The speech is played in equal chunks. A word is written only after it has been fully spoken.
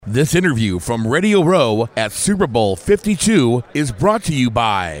This interview from Radio Row at Super Bowl 52 is brought to you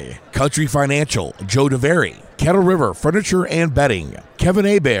by Country Financial, Joe DeVary, Kettle River Furniture and Bedding, Kevin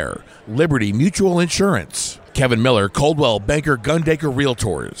Hebert, Liberty Mutual Insurance, Kevin Miller, Coldwell Banker Gundaker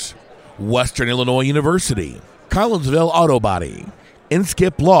Realtors, Western Illinois University, Collinsville Auto Body,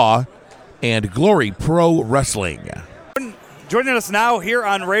 Inskip Law, and Glory Pro Wrestling. Joining us now here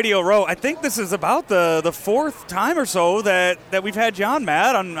on Radio Row, I think this is about the fourth time or so that we've had you on,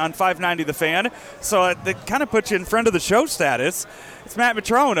 Matt, on 590 The Fan. So that kind of puts you in friend of the show status. It's Matt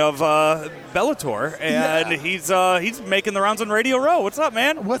Mitrone of Bellator, and he's making the rounds on Radio Row. What's up,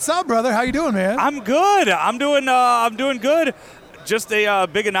 man? What's up, brother? How you doing, man? I'm good. I'm doing good. Just a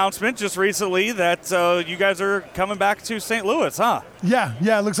big announcement just recently that you guys are coming back to St. Louis, huh? Yeah,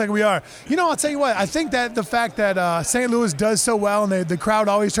 it looks like we are. You know, I'll tell you what, I think that the fact that St. Louis does so well and the crowd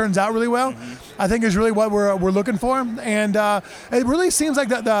always turns out really well, I think is really what we're looking for. And it really seems like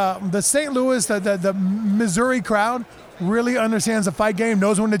the St. Louis, the Missouri crowd really understands the fight game,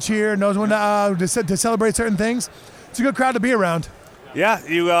 knows when to cheer, knows when to celebrate certain things. It's a good crowd to be around. Yeah,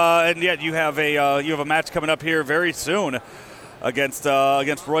 you have a match coming up here very soon against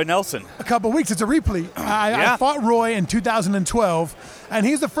Roy Nelson. A couple weeks. It's a replete. I fought Roy in 2012, and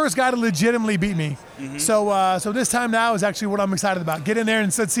he's the first guy to legitimately beat me. Mm-hmm. So this time now is actually what I'm excited about. Get in there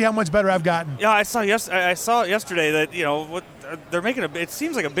and see how much better I've gotten. Yeah, I saw yesterday that they're making it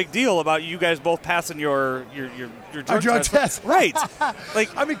seems like a big deal about you guys both passing your drug test. Right.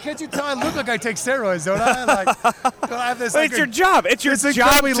 Like, I mean, can't you tell I look like I take steroids, don't I? Don't I have this? It's your job. It's your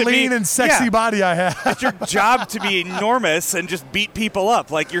job to lean and sexy body I have. It's your job to be enormous and just beat people up.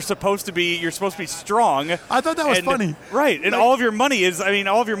 Like you're supposed to be strong. I thought that was funny. Right. And all of your money is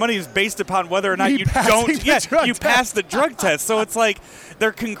based upon whether or not you pass the drug test. So it's like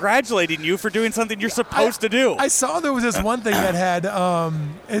they're congratulating you for doing something you're supposed to do. I saw there was this one thing that had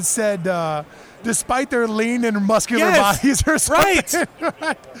it said despite their lean and muscular bodies or something.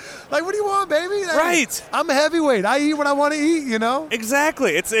 Right. Like, what do you want, baby? Right. I'm a heavyweight. I eat what I want to eat, you know?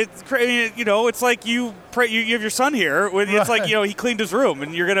 Exactly. It's it's like you have your son here. It's like, he cleaned his room,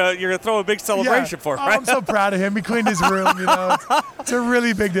 and you're gonna throw a big celebration for him, right? I'm so proud of him. He cleaned his room, It's a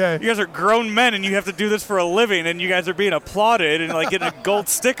really big day. You guys are grown men, and you have to do this for a living, and you guys are being applauded and, like, getting a gold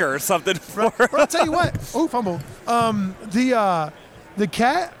sticker or something. But I'll tell you what. Oh, fumble.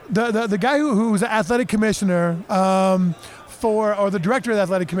 The guy who's the athletic commissioner or the director of the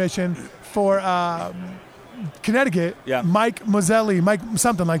athletic commission for Connecticut, Mike Mozzelli,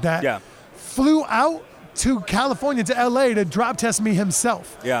 something like that, flew out to California, to L.A. to drop test me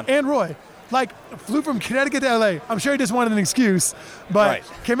himself and Roy. Like, flew from Connecticut to L.A. I'm sure he just wanted an excuse, but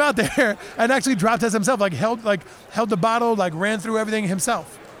came out there and actually drop tested himself, held the bottle, ran through everything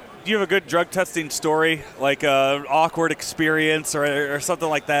himself. Do you have a good drug testing story, like an awkward experience or something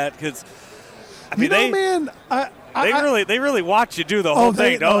like that? Because they really watch you do the whole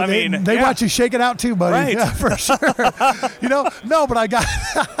thing. They watch you shake it out too, buddy. Right. Yeah, for sure. No, but I got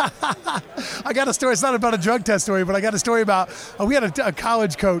a story. It's not about a drug test story, but I got a story about we had a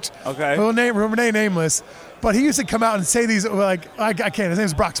college coach. Okay. Who will remain nameless. But he used to come out and say these, I can't. His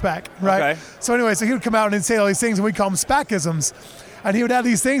name's Brock Spack, right? Okay. So anyway, he would come out and say all these things, and we call them Spackisms. And he would have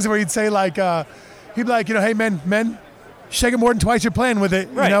these things where he'd say, he'd be like, hey, men, shake it more than twice you're playing with it,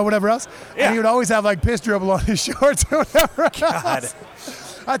 whatever else. Yeah. And he would always have, piss dribble on his shorts or whatever else.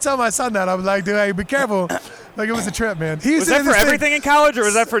 I tell my son that. I was like, dude, hey, be careful. It was a trip, man. Was that for everything in college, or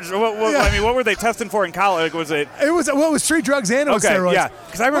was that for what were they testing for in college? Was it? It was street drugs and it was steroids. Yeah,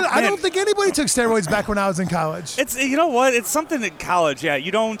 because I don't think anybody took steroids back when I was in college. It's it's something in college. Yeah,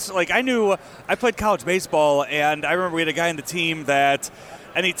 you don't I played college baseball, and I remember we had a guy in the team that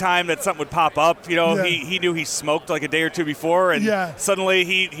anytime that something would pop up, he knew he smoked a day or two before, and suddenly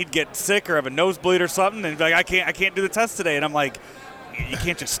he'd get sick or have a nosebleed or something, and he'd be like, I can't do the test today, and I'm like, you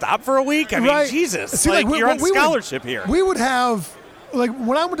can't just stop for a week? I mean, Jesus. See, you're on scholarship here. We would have,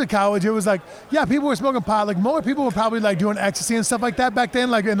 when I went to college, it was people were smoking pot. More people were probably, doing ecstasy and stuff like that back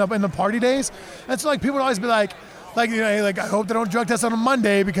then, in the party days. And so, people would always be like, I hope they don't drug test on a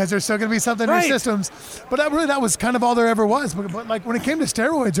Monday because there's still going to be something in their systems. But that was kind of all there ever was. But when it came to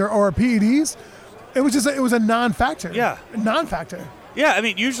steroids or PEDs, it was a non-factor. Yeah. Non-factor. Yeah, I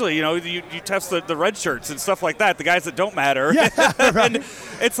mean, usually, you test the red shirts and stuff like that, the guys that don't matter. Yeah, right. And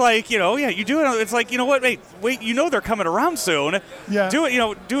it's you do it. It's like, what, wait, they're coming around soon. Yeah. Do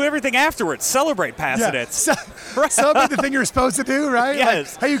it, do everything afterwards. Celebrate passing it. Celebrate the thing you're supposed to do, right?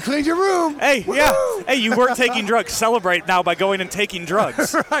 Yes. Hey, you cleaned your room. Hey, Woo-hoo! yeah. Hey, you weren't taking drugs. Celebrate now by going and taking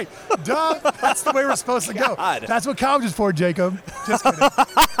drugs. Right. Duh. That's the way we're supposed to go. God. That's what college is for, Jacob. Just kidding.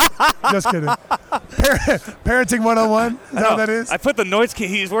 Just kidding. Parenting 101. Is that what that is? I put the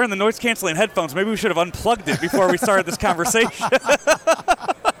he's wearing the noise canceling headphones. Maybe we should have unplugged it before we started this conversation.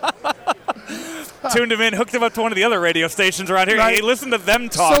 Tuned him in, hooked him up to one of the other radio stations around here. Right. Hey, listen to them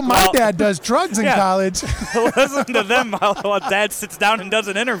talk. So my dad does drugs in college. Listen to them while Dad sits down and does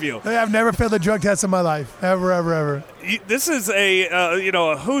an interview. I've never failed a drug test in my life, ever. This is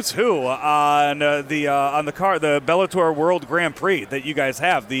a who's who on the Bellator World Grand Prix that you guys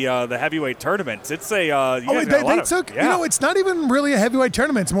have, the heavyweight tournament. It's they took it's not even really a heavyweight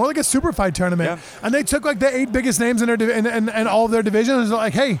tournament. It's more like a super fight tournament. Yeah. And they took like the 8 biggest names in their all of their divisions.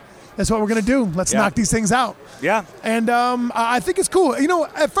 Like, hey, that's what we're going to do. Let's knock these things out. Yeah. And I think it's cool.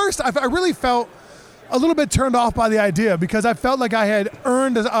 At first, I really felt a little bit turned off by the idea because I felt like I had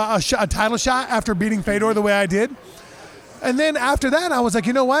earned a title shot after beating Fedor the way I did. And then after that, I was like,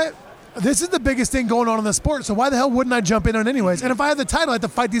 you know what? This is the biggest thing going on in the sport, so why the hell wouldn't I jump in on it anyways? And if I had the title, I had to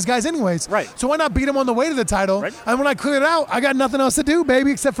fight these guys anyways. Right. So why not beat them on the way to the title? Right. And when I clear it out, I got nothing else to do,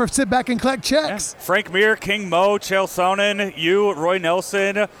 baby, except for sit back and collect checks. Yeah. Frank Mir, King Mo, Chael Sonnen, you, Roy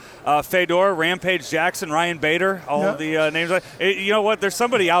Nelson, Fedor, Rampage Jackson, Ryan Bader, all of the names. You know what? There's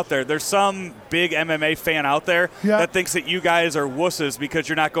somebody out there. There's some big MMA fan out there that thinks that you guys are wusses because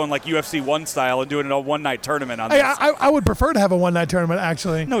you're not going like UFC 1 style and doing a one-night tournament on this. I would prefer to have a one-night tournament,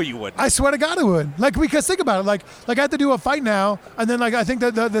 actually. No, you wouldn't. I swear to God I would. Because think about it. Like I have to do a fight now, and then I think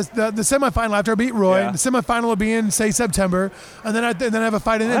that the semifinal after I beat Roy, the semifinal will be in, say, September, and then I have a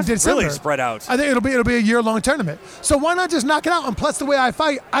fight in December. That's really spread out. I think it'll be a year-long tournament. So why not just knock it out? And plus, the way I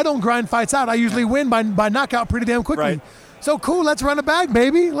fight, I don't grind fights out. I usually win by knockout pretty damn quickly. Right. So cool, let's run it back,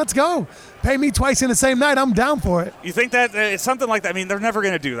 baby. Let's go. Pay me twice in the same night. I'm down for it. You think that it's something like that? I mean, they're never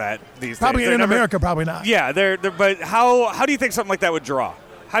going to do that these probably days. In America, probably not. Yeah, but how do you think something like that would draw?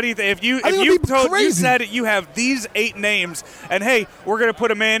 How do you if you said you have these 8 names and hey, we're going to put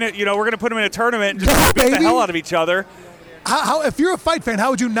them in, we're going to put them in a tournament and just beat the hell out of each other. How if you're a fight fan, how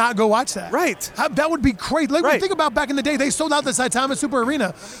would you not go watch that? Right. That would be crazy. Think about back in the day, they sold out the Saitama Super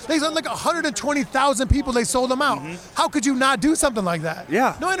Arena. They sold like 120,000 people. They sold them out. Mm-hmm. How could you not do something like that?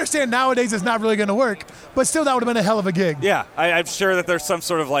 Yeah. No, I understand nowadays it's not really going to work, but still that would have been a hell of a gig. Yeah, I'm sure that there's some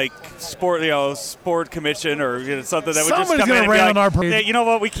sort of like sport commission or something that would just come in and be like, on our page. Hey, you know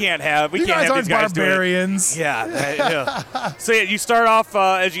what? We can't have these guys barbarians. Do it. Yeah. So you start off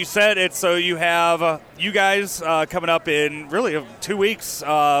as you said. You have you guys coming up in really 2 weeks,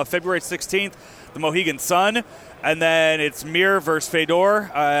 February 16th, the Mohegan Sun. And then it's Mir versus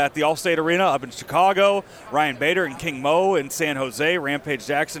Fedor at the Allstate Arena up in Chicago. Ryan Bader and King Mo in San Jose. Rampage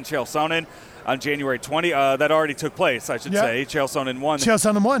Jackson, Chael Sonnen on January 20. That already took place, I should say. Chael Sonnen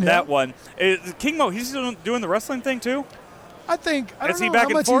won. That one. King Mo, he's doing the wrestling thing too? I think. Is he back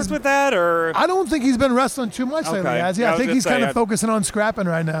and forth with that, or? I don't think he's been wrestling too much lately. I think he's kind of focusing on scrapping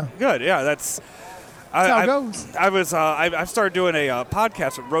right now. Good, yeah, that's how it goes. I've started doing a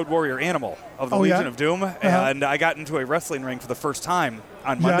podcast with Road Warrior Animal of the Legion of Doom, and I got into a wrestling ring for the first time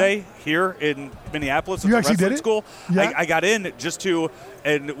on Monday here in Minneapolis. You actually did it? School. Yeah. I got in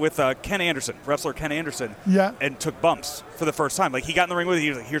with Ken Anderson, wrestler Ken Anderson, and took bumps for the first time. Like he got in the ring with it, he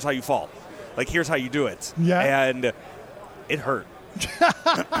was like, "Here's how you fall. Like here's how you do it." Yeah. And it hurt.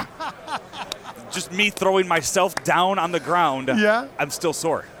 Just me throwing myself down on the ground. Yeah. I'm still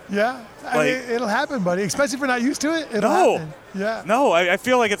sore. Yeah. It'll happen, buddy. Especially if you're not used to it. It'll happen. Yeah. No, I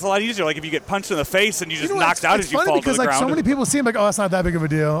feel like it's a lot easier. Like if you get punched in the face and you just knocked out as you fall to the ground. It's funny because so many people seem like, oh, it's not that big of a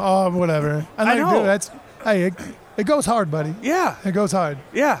deal. Oh, whatever. And I know. It goes hard, buddy. Yeah. It goes hard.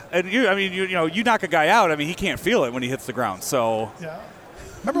 Yeah. And you knock a guy out. I mean, he can't feel it when he hits the ground. So. Yeah.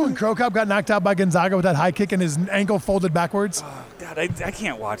 Remember when Crow Cop got knocked out by Gonzaga with that high kick and his ankle folded backwards? Oh, God, I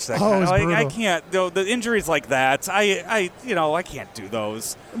can't watch that. I can't. The injuries like that, I can't do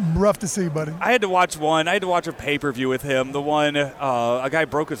those. Rough to see, buddy. I had to watch one. I had to watch a pay-per-view with him. The one, a guy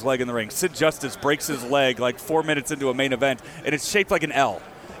broke his leg in the ring. Sid Justice breaks his leg like 4 minutes into a main event, and it's shaped like an L.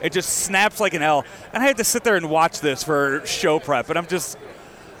 It just snaps like an L. And I had to sit there and watch this for show prep, and I'm just...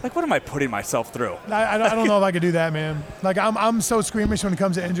 like, what am I putting myself through? I don't know if I could do that, man. Like, I'm so squeamish when it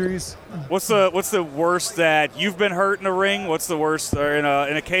comes to injuries. What's the worst that you've been hurt in a ring? What's the worst, or in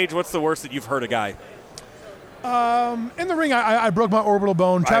a cage? What's the worst that you've hurt a guy? In the ring, I broke my orbital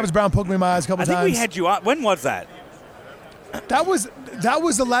bone. Travis Brown poked me in my eyes a couple times. I think we had you on. When was that? That was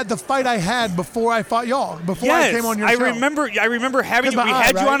the fight I had before I fought y'all. Before I came on your show. I remember having you. We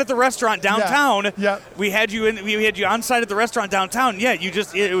had you on at the restaurant downtown. Yeah. We had you on site at the restaurant downtown. Yeah.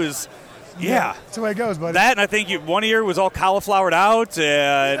 It was. Yeah. That's the way it goes, buddy. That, and I think one ear was all cauliflowered out.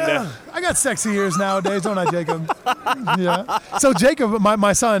 And I got sexy ears nowadays, don't I, Jacob? Yeah. So Jacob,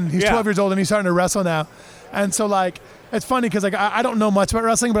 my son, he's 12 years old and he's starting to wrestle now, and so like. It's funny because like I don't know much about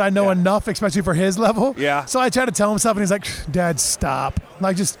wrestling, but I know enough, especially for his level. Yeah. So I try to tell him stuff, and he's like, "Dad, stop!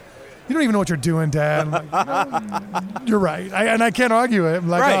 Like, just you don't even know what you're doing, Dad." I'm like, no, you're right, and I can't argue it. I'm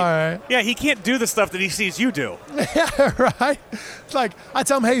like, all right. Yeah, he can't do the stuff that he sees you do. Yeah, right. It's like I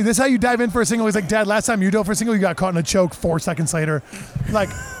tell him, "Hey, this is how you dive in for a single." He's like, "Dad, last time you dove for a single, you got caught in a choke 4 seconds later." Like,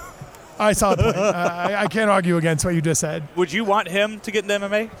 I saw the point. I can't argue against what you just said. Would you want him to get into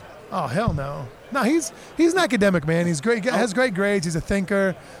MMA? Oh, hell no. No, he's an academic, man. He's great. Has great grades. He's a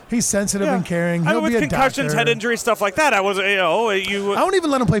thinker. He's sensitive and caring. He'll be a concussions, doctor. head injuries, stuff like that. I don't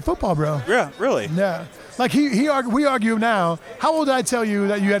even let him play football, bro. Yeah, really? Yeah. Like we argue now. How old did I tell you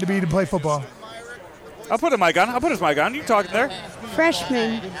that you had to be to play football? I'll put his mic on. You talking there?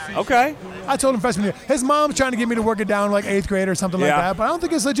 Freshman. Okay. I told him freshman year. His mom's trying to get me to work it down like 8th grade or something like that, but I don't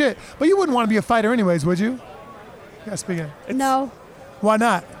think it's legit. But you wouldn't want to be a fighter anyways, would you? Yeah, speaking. No. Why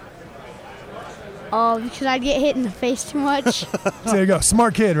not? Oh, because I'd get hit in the face too much. There you go.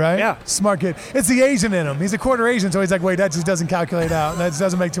 Smart kid, right? Yeah. Smart kid. It's the Asian in him. He's a quarter Asian, so he's like, wait, that just doesn't calculate out. That just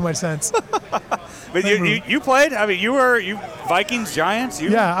doesn't make too much sense. But you played? I mean, you Vikings, Giants?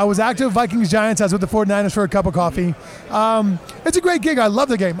 Yeah, I was active Vikings, Giants. I was with the 49ers for a cup of coffee. It's a great gig. I love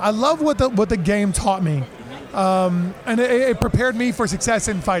the game. I love what the game taught me. And it prepared me for success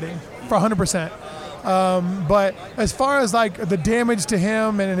in fighting for 100%. But as far as like the damage to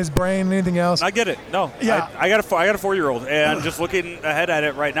him and in his brain and anything else, I get it. No, yeah, I got a 4-year-old, and just looking ahead at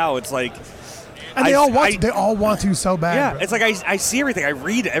it right now, it's like, and they all want to so bad. Yeah, bro. it's like I see everything, I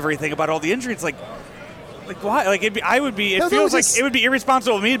read everything about all the injuries. It's like why? Like it would be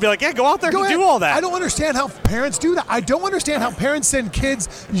irresponsible of me to be like, yeah, go out there and do all that. I don't understand how parents do that. I don't understand how parents send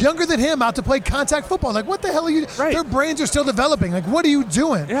kids younger than him out to play contact football. Like, what the hell are you? Right. Their brains are still developing. Like, what are you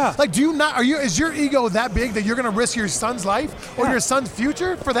doing? Yeah. Like, is your ego that big that you're going to risk your son's life or your son's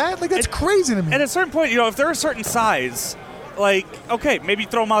future for that? Like, that's crazy to me. At a certain point, if they're a certain size, like, okay, maybe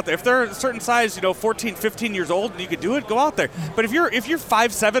throw them out there. If they're a certain size, 14, 15 years old, and you could do it, go out there. But if you're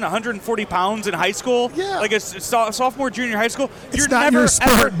 5'7", 140 pounds in high school, like a sophomore, junior high school, you're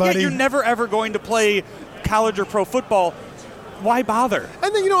never ever going to play college or pro football. Why bother?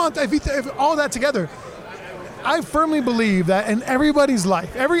 And then if all that together, I firmly believe that in everybody's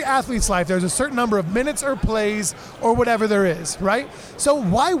life, every athlete's life, there's a certain number of minutes or plays or whatever there is, right? So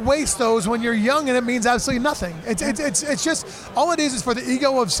why waste those when you're young and it means absolutely nothing? It's just all it is for the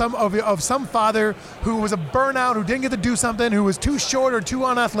ego of some father who was a burnout, who didn't get to do something, who was too short or too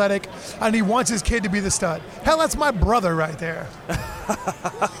unathletic, and he wants his kid to be the stud. Hell, that's my brother right there.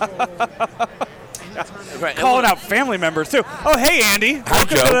 Right. Calling out family members too. Oh, hey, Andy.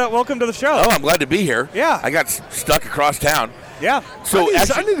 Welcome to the show. Oh, I'm glad to be here. Yeah. I got stuck across town. Yeah. So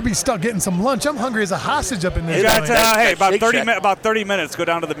I need to be stuck getting some lunch. I'm hungry as a hostage up in there. About 30 minutes. Go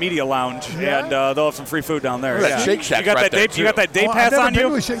down to the media lounge, and they'll have some free food down there. Yeah. Shake Shack. You got that day pass on you? I've never been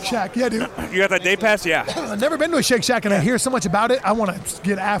to a Shake Shack. Yeah, dude. You got that day pass? Yeah. I've never been to a Shake Shack, and I hear so much about it. I want to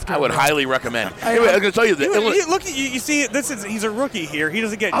get after it. I would highly recommend. Anyway, I'm going to tell you that. Look, you see, he's a rookie here. He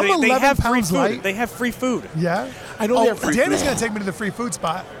doesn't get. I'm 11 pounds light. They have free food. Yeah. I know they have free food. Danny's going to take me to the free food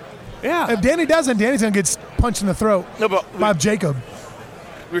spot. Yeah. If Danny doesn't, Danny's going to get punched in the throat by Jacob.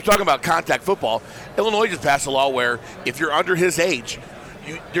 We were talking about contact football. Illinois just passed a law where if you're under his age,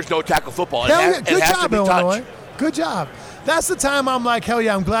 there's no tackle football. It has to be Illinois. touch. Good job. That's the time I'm like, hell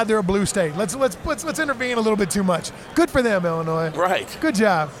yeah, I'm glad they're a blue state. Let's intervene a little bit too much. Good for them, Illinois. Right. Good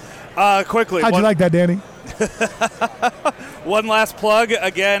job. Quickly. How'd you like that, Danny? One last plug.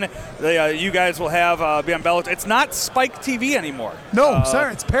 Again, you guys will have be on Bellator. It's not Spike TV anymore. No, sir.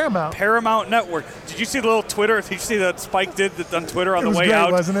 It's Paramount. Paramount Network. Did you see the little Twitter? Did you see that Spike did on Twitter on the way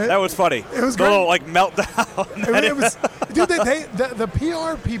out? Wasn't it? That was funny. It was the great. little meltdown. It was, dude. The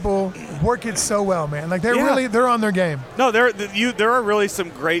PR people work it so well, man. Like they're on their game. No, there are really some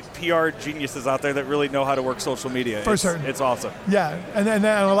great PR geniuses out there that really know how to work social media. For certain. It's awesome. Yeah, and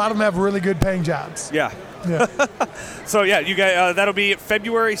a lot of them have really good paying jobs. Yeah. So you guys, that'll be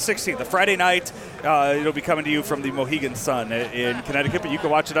February 16th, a Friday night. It'll be coming to you from the Mohegan Sun in Connecticut, but you can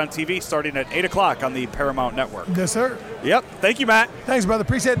watch it on TV starting at 8 o'clock on the Paramount Network. Yes, sir. Yep. Thank you, Matt. Thanks, brother.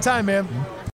 Appreciate the time, man.